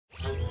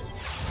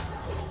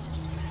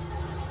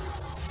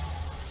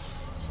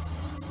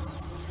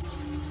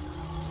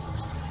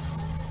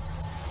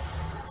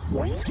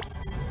Hello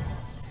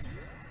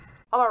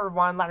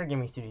everyone, Ladder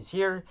Gaming Studios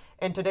here,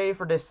 and today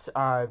for this,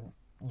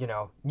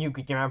 new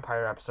Goodgame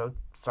Empire episode,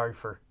 sorry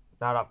for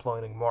not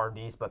uploading more of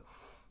these, but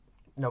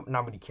no,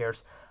 nobody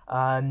cares.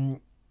 I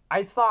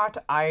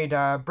thought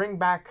I'd bring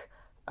back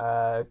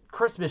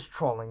Christmas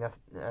trolling,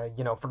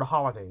 for the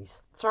holidays.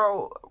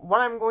 So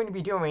what I'm going to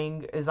be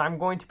doing is I'm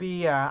going to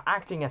be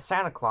acting as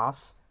Santa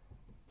Claus.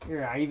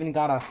 Here, I even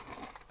got a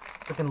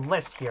freaking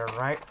list here,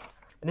 right?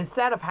 And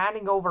instead of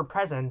handing over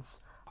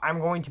presents, I'm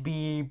going to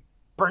be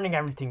burning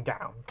everything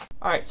down.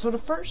 Alright, so the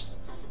first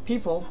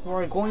people who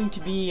are going to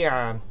be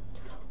on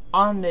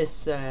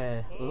this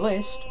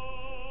list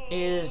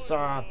is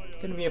going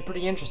to be a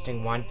pretty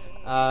interesting one.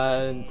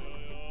 A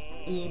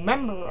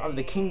member of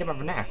the Kingdom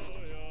of Nef.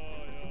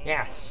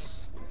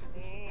 Yes,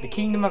 the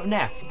Kingdom of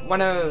Nef.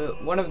 One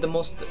of the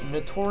most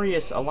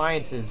notorious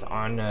alliances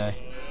on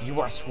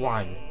US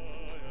 1.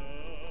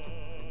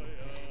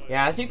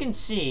 Yeah, as you can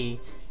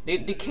see,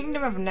 the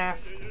Kingdom of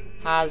Nef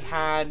has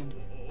had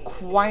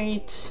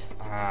quite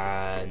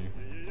a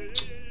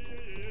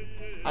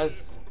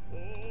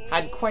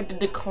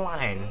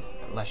decline,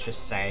 let's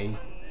just say.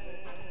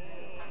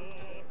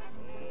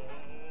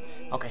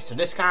 Okay, so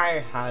this guy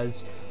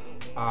has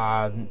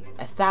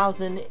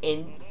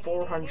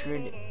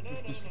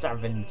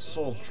 1,457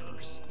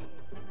 soldiers.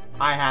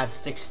 I have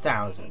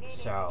 6,000,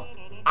 so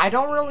I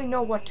don't really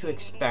know what to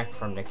expect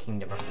from the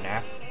Kingdom of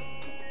Nef.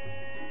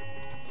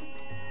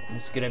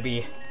 This is gonna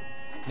be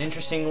an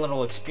interesting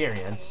little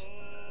experience.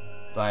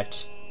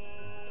 But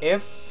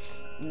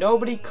if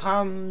nobody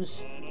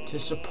comes to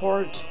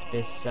support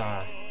this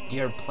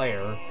dear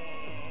player,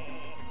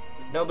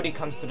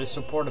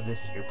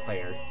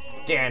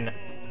 then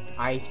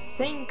I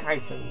think I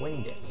can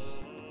win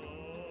this.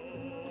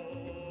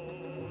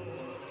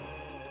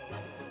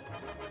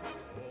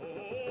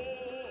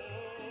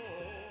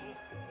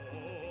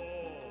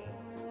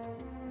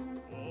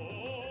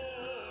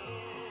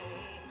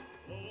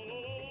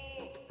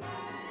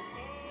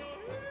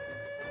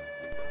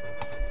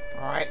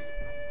 Alright.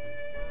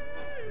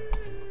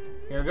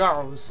 Here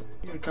goes.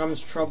 Here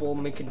comes trouble,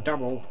 make it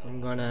double.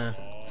 I'm gonna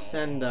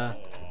send a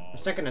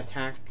second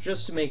attack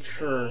just to make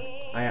sure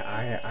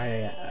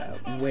I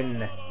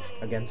win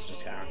against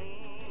this guy.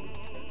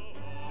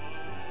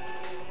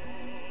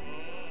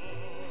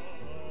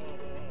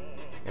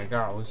 Here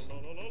goes.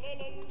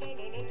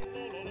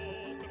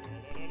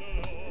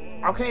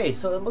 Okay,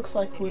 so it looks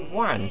like we've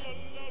won.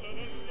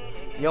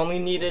 You only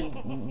needed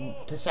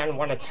to send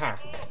one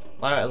attack.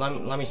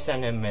 Let me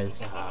send him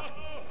as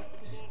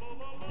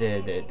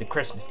the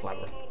Christmas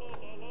lever.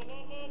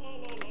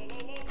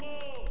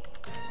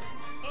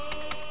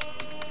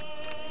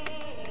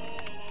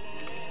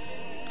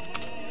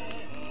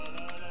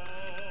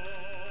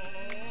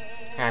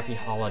 Happy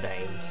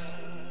holidays.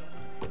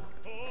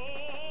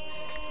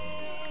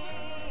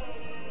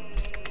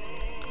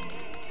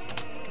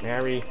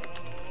 Merry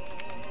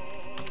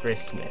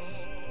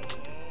Christmas,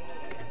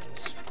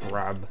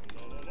 scrub.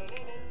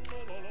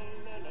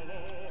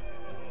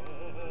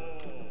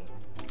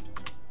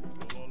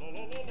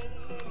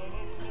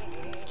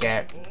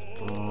 Get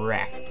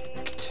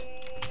wrecked.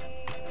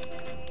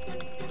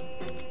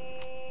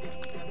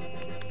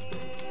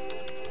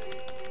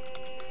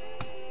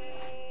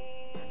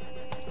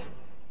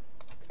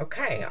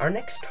 Okay, our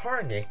next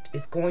target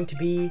is going to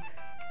be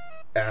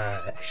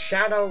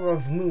Shadow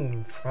of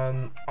Moon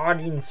from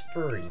Audience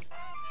Furry.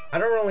 I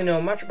don't really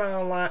know much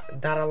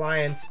about that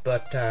alliance,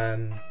 but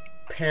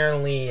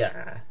apparently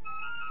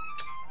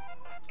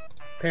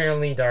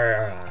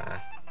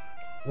they're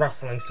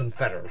rustling some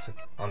feathers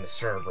on the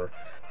server.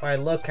 If I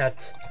look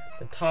at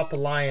the top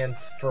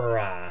alliance for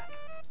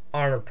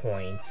honor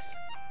points,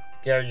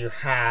 there you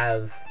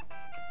have,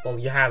 well,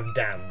 you have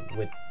them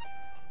with,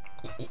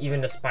 even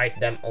despite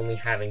them only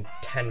having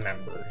 10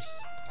 members.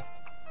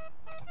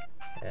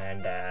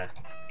 And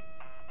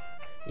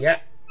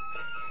yeah,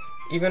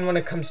 even when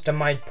it comes to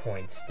might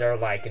points, they're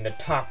like in the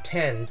top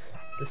 10s,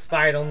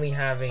 despite only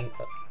having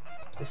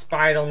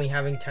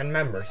 10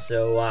 members.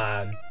 So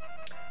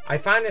I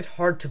find it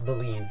hard to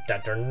believe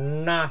that they're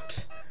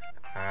not,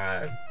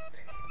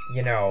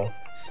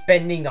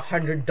 spending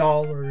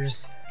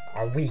 $100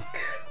 a week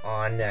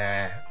on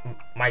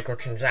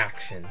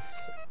microtransactions.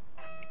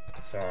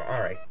 So,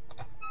 alright.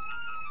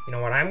 You know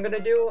what I'm gonna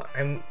do?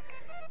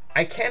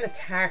 I can't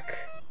attack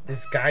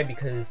this guy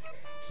because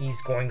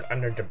he's going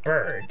under the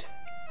bird.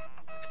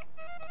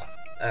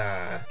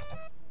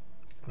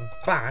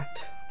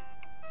 But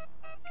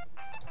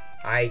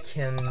I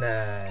can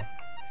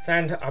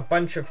send a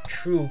bunch of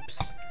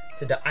troops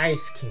to the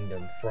Ice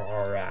Kingdom for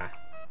our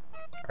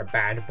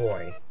bad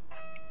boy.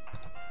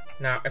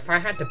 Now, if I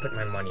had to put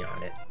my money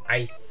on it,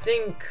 I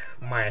think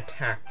my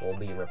attack will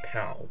be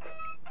repelled.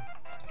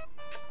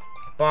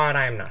 But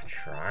I'm not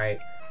sure. I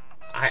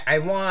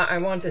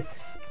want to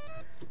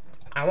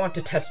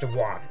test the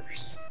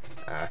waters.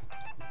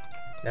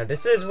 Now,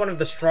 this is one of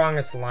the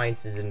strongest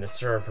alliances in the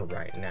server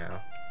right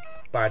now,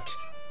 but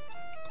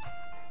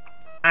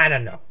I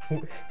don't know.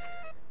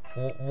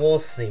 We'll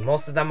see.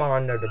 Most of them are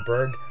under the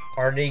bird,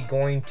 Are they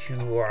going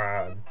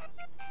to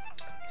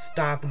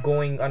stop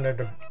going under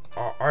the?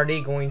 Are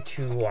they going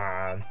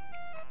to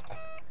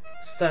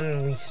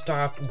suddenly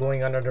stop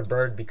going under the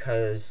bird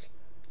because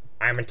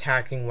I'm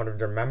attacking one of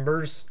their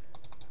members?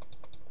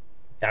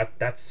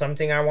 That's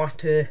something I want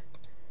to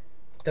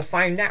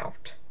find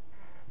out.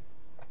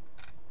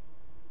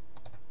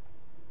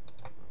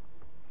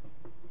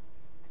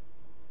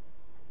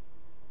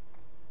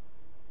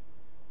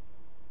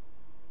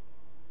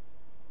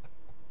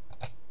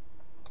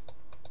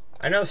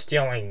 I know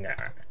stealing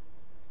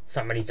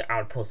somebody's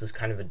outpost is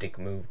kind of a dick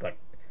move, but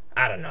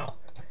I don't know.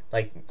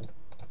 Like,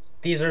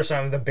 these are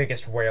some of the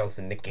biggest whales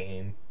in the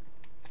game.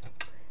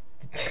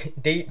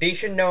 They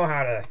should know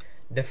how to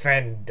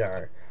defend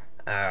their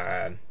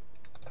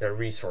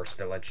resource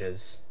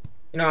villages.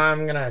 You know,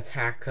 I'm gonna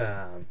attack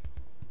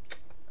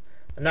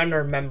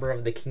another member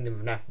of the Kingdom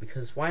of Nef,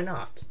 because why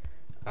not?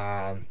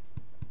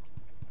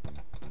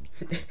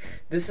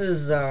 This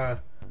is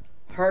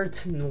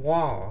Heart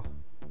Noir.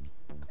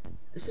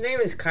 This name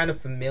is kind of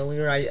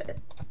familiar.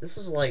 This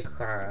is like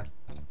one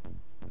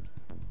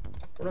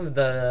of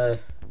the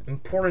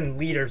important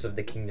leaders of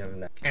the Kingdom of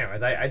Nef.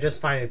 Anyways, I just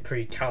find it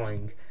pretty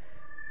telling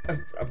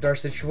of their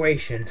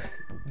situation,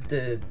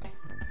 that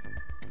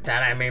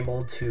I'm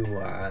able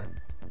to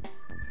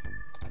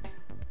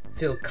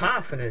feel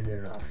confident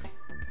enough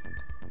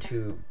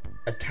to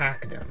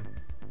attack them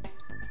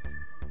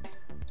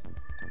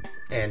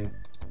and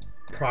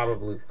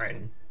probably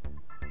win.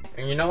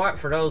 And you know what?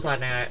 For those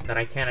that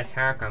I can't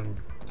attack,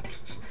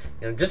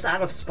 just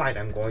out of spite,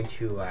 I'm going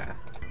to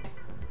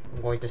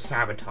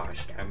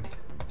sabotage them.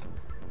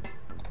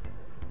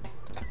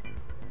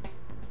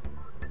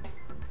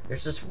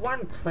 There's this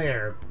one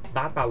player,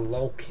 Baba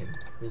Loken,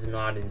 who's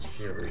not in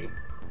Fury.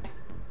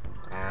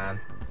 I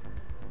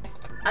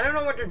don't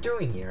know what they're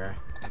doing here.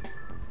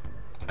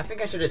 I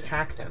think I should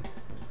attack them.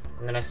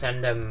 I'm gonna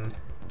send them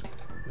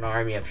an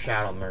army of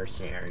shadow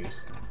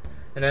mercenaries.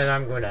 And then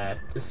I'm gonna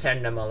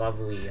send them a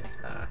lovely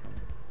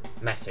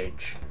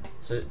message,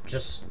 so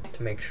just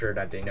to make sure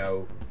that they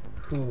know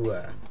who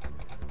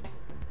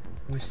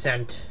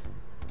sent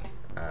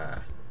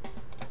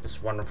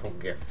this wonderful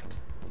gift.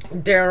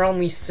 Their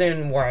only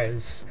sin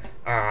was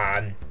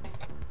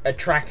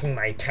attracting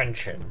my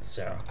attention,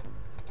 so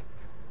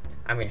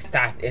I mean, if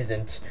that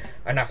isn't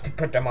enough to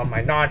put them on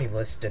my naughty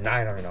list, then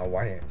I don't know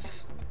what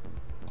is.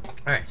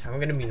 Alright, so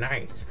I'm gonna be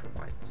nice for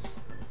once.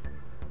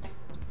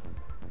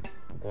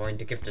 Going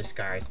to give this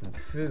guy some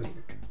food,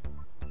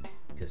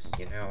 because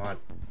you know what,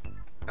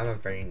 I'm a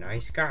very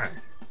nice guy.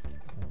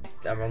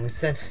 I'm only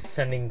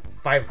sending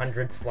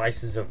 500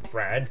 slices of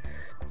bread,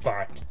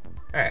 but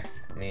I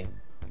mean,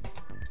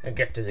 a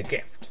gift is a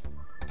gift.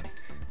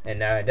 And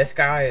this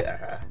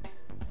guy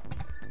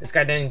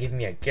didn't give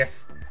me a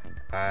gift,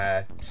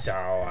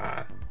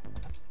 so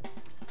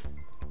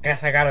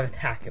guess I gotta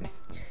attack him.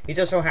 He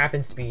just so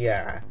happens to be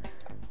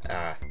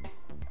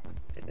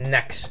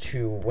next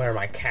to where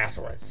my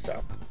castle is,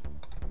 so.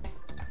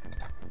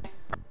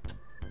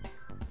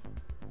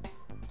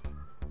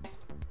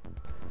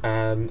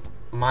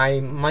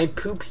 My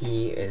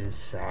poopy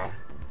is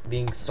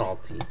being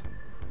salty.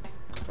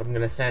 I'm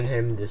gonna send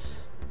him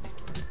this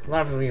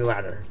lovely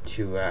letter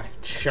to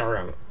cheer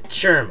him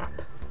up.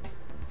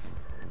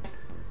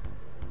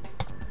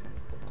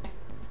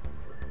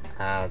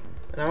 And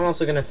I'm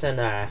also gonna send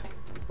a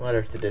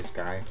letter to this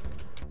guy.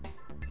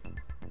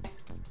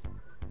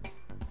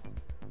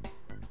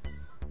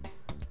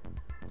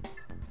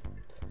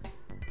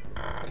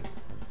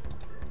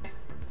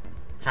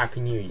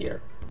 Happy New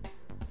Year.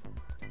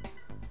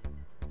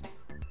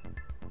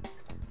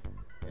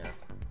 Yeah.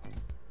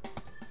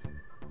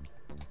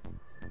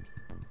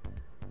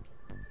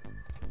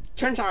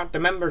 Turns out the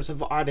members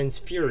of Odin's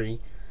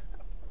Fury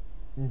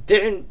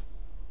didn't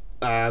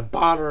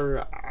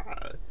bother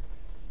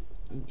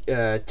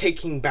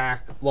taking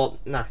back, well,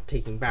 not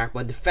taking back,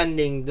 but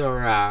defending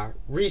their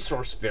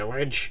resource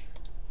village.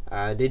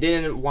 They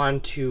didn't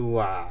want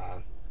to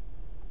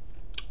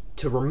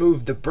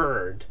remove the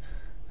bird.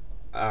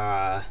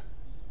 They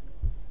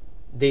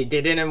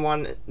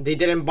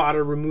didn't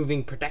bother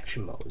removing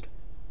protection mode.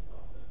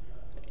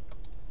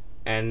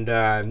 And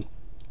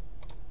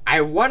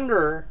I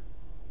wonder,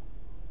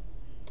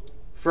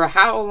 for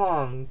how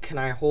long can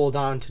I hold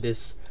on to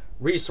this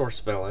resource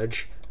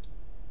village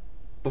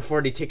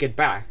before they take it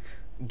back?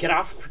 Get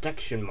off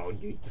protection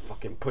mode, you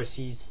fucking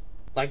pussies.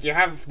 Like, you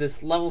have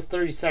this level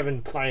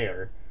 37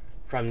 player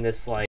from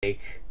this,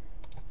 like,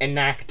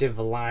 inactive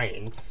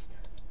alliance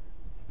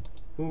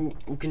who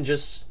can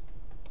just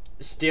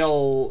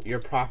steal your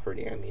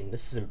property. I mean,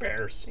 this is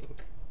embarrassing.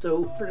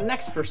 So, for the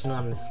next person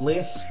on this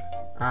list,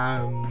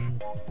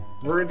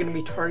 we're gonna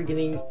be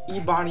targeting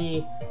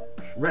Ebony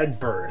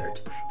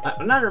Redbird,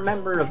 another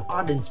member of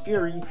Odin's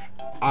Fury,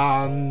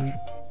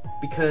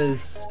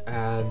 because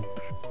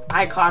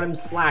I caught him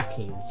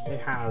slacking. He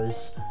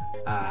has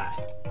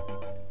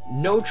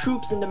no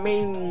troops in the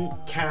main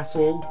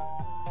castle,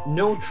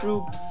 no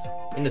troops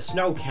in the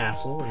snow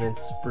castle, and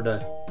it's for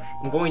the,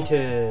 I'm going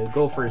to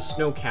go for a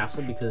snow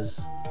castle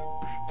because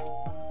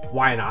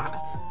why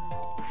not?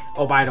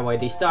 Oh, by the way,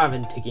 they still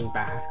haven't taken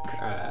back,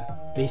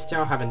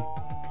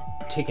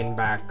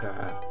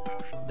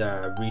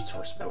 the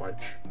resource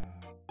village.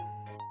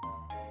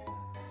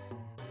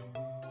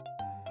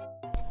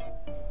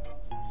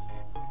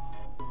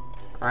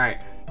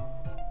 Alright.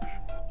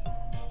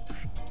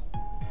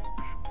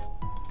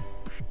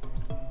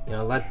 You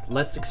know,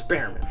 let's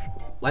experiment.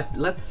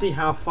 Let's see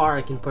how far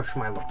I can push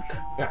my luck.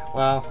 Yeah,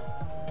 well,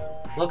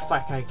 looks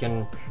like I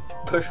can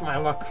push my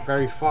luck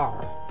very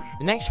far.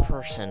 The next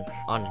person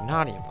on the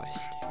naughty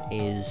list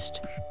is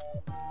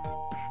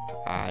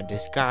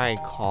this guy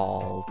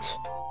called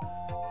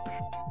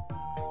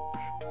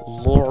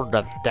Lord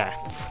of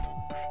Death.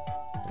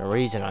 The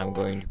reason I'm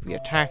going to be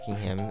attacking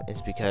him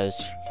is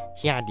because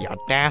he had the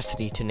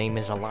audacity to name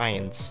his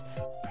alliance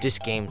 "This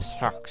Game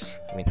Sucks."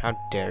 I mean, how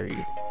dare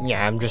you?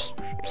 Yeah, I'm just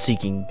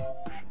seeking,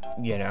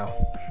 you know,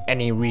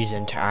 any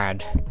reason to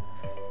add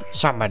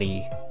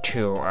somebody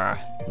to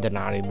the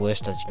naughty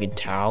list, as you can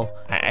tell.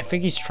 I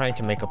think he's trying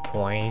to make a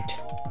point.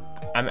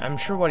 I'm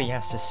sure what he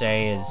has to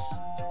say is,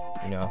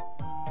 you know,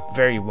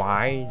 very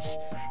wise,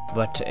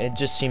 but it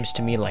just seems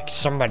to me like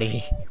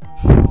somebody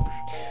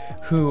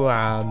who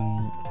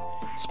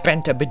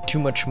spent a bit too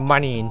much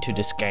money into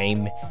this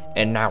game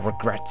and now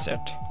regrets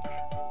it.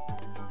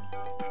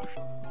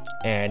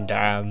 And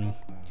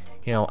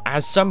you know,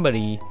 as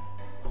somebody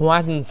who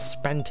hasn't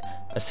spent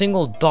a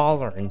single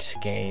dollar in this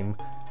game,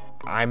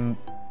 I'm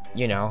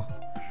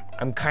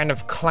kind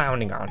of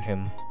clowning on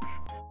him.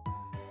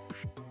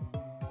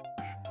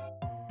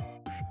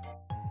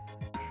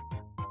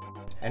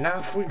 And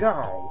off we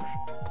go.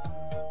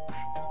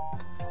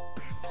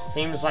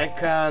 Seems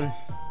like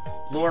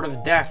Lord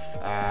of Death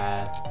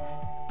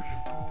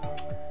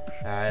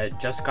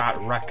just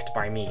got wrecked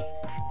by me.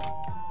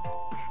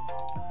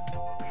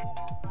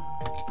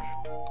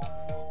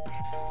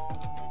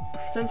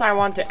 Since I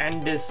want to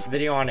end this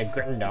video on a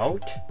good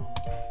note,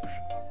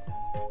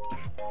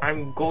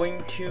 I'm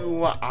going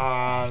to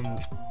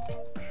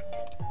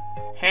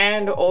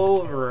hand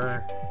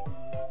over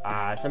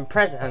some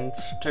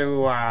presents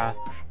to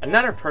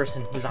another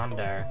person who's on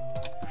the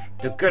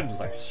good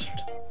list.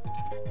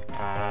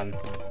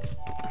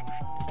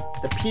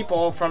 The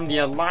people from the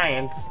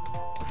alliance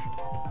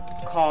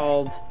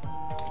called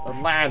the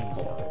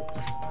landlords.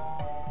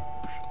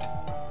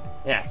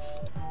 Yes,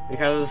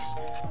 because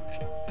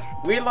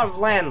we love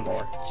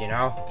landlords, you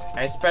know.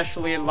 I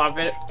especially love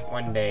it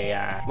when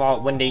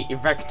they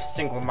evict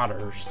single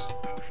mothers.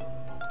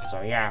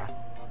 So yeah.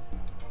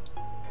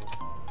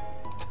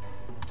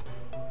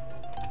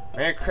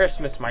 Merry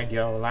Christmas, my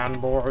dear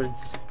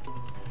landlords.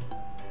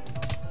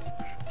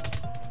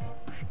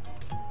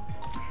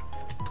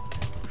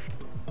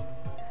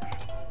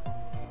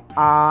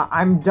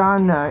 I'm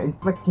done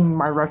inflicting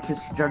my righteous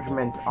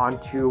judgment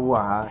onto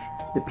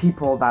the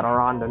people that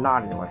are on the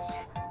naughty list.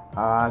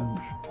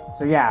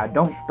 So yeah,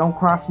 don't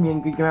cross me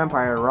in Goodgame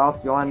Empire, or else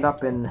you'll end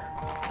up in,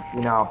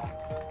 you know,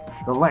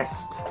 the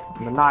list,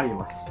 the naughty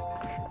list,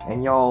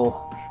 and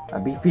you'll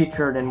be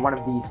featured in one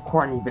of these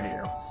corny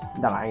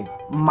videos that I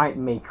might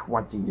make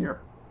once a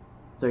year.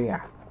 So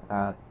yeah,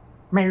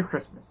 Merry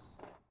Christmas.